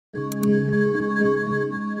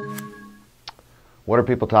What are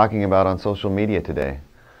people talking about on social media today?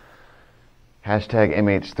 Hashtag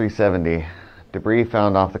MH370. Debris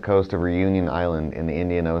found off the coast of Reunion Island in the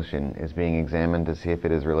Indian Ocean is being examined to see if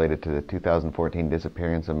it is related to the 2014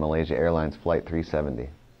 disappearance of Malaysia Airlines Flight 370.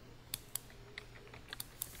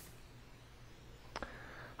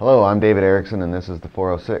 Hello, I'm David Erickson and this is the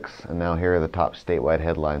 406, and now here are the top statewide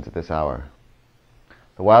headlines at this hour.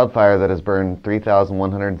 The wildfire that has burned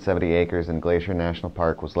 3,170 acres in Glacier National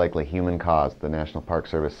Park was likely human-caused, the National Park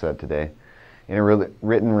Service said today. In a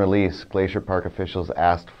written release, Glacier Park officials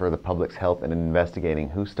asked for the public's help in investigating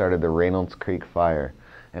who started the Reynolds Creek fire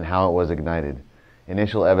and how it was ignited.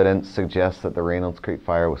 Initial evidence suggests that the Reynolds Creek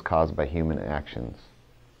fire was caused by human actions.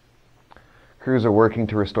 Crews are working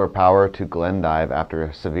to restore power to Glendive after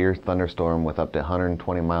a severe thunderstorm with up to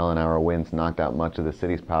 120-mile-an-hour winds knocked out much of the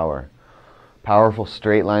city's power. Powerful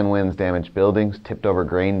straight-line winds damaged buildings, tipped over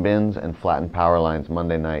grain bins, and flattened power lines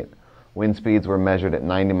Monday night. Wind speeds were measured at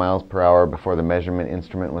 90 miles per hour before the measurement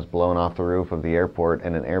instrument was blown off the roof of the airport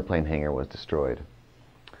and an airplane hangar was destroyed.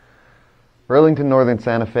 Burlington Northern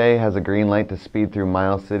Santa Fe has a green light to speed through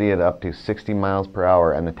Miles City at up to 60 miles per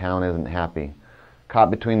hour, and the town isn't happy.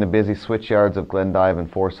 Caught between the busy switch yards of Glendive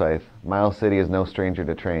and Forsyth, Miles City is no stranger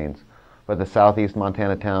to trains, but the southeast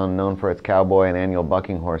Montana town, known for its cowboy and annual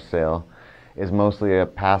bucking horse sale, is mostly a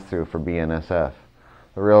pass-through for BNSF.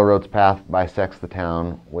 The railroad's path bisects the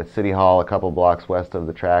town, with City Hall a couple blocks west of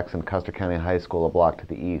the tracks and Custer County High School a block to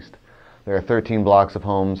the east. There are 13 blocks of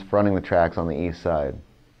homes fronting the tracks on the east side.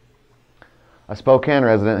 A Spokane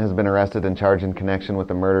resident has been arrested and charged in connection with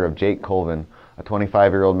the murder of Jake Colvin, a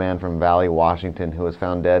 25-year-old man from Valley, Washington, who was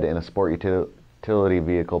found dead in a sport utility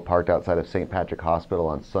vehicle parked outside of St. Patrick Hospital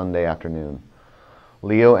on Sunday afternoon.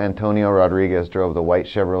 Leo Antonio Rodriguez drove the white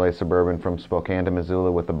Chevrolet Suburban from Spokane to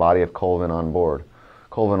Missoula with the body of Colvin on board.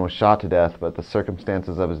 Colvin was shot to death, but the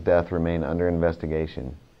circumstances of his death remain under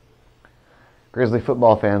investigation. Grizzly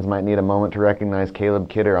football fans might need a moment to recognize Caleb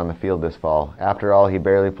Kidder on the field this fall. After all, he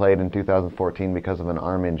barely played in 2014 because of an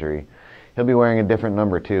arm injury. He'll be wearing a different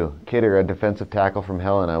number too. Kidder, a defensive tackle from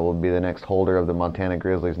Helena, will be the next holder of the Montana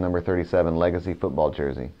Grizzlies number 37 legacy football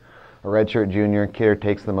jersey. A redshirt junior, Kidder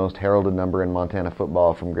takes the most heralded number in Montana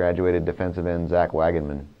football from graduated defensive end Zach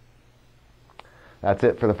Wagenman. That's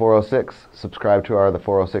it for the 406. Subscribe to our The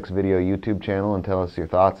 406 Video YouTube channel and tell us your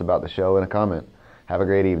thoughts about the show in a comment. Have a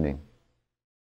great evening.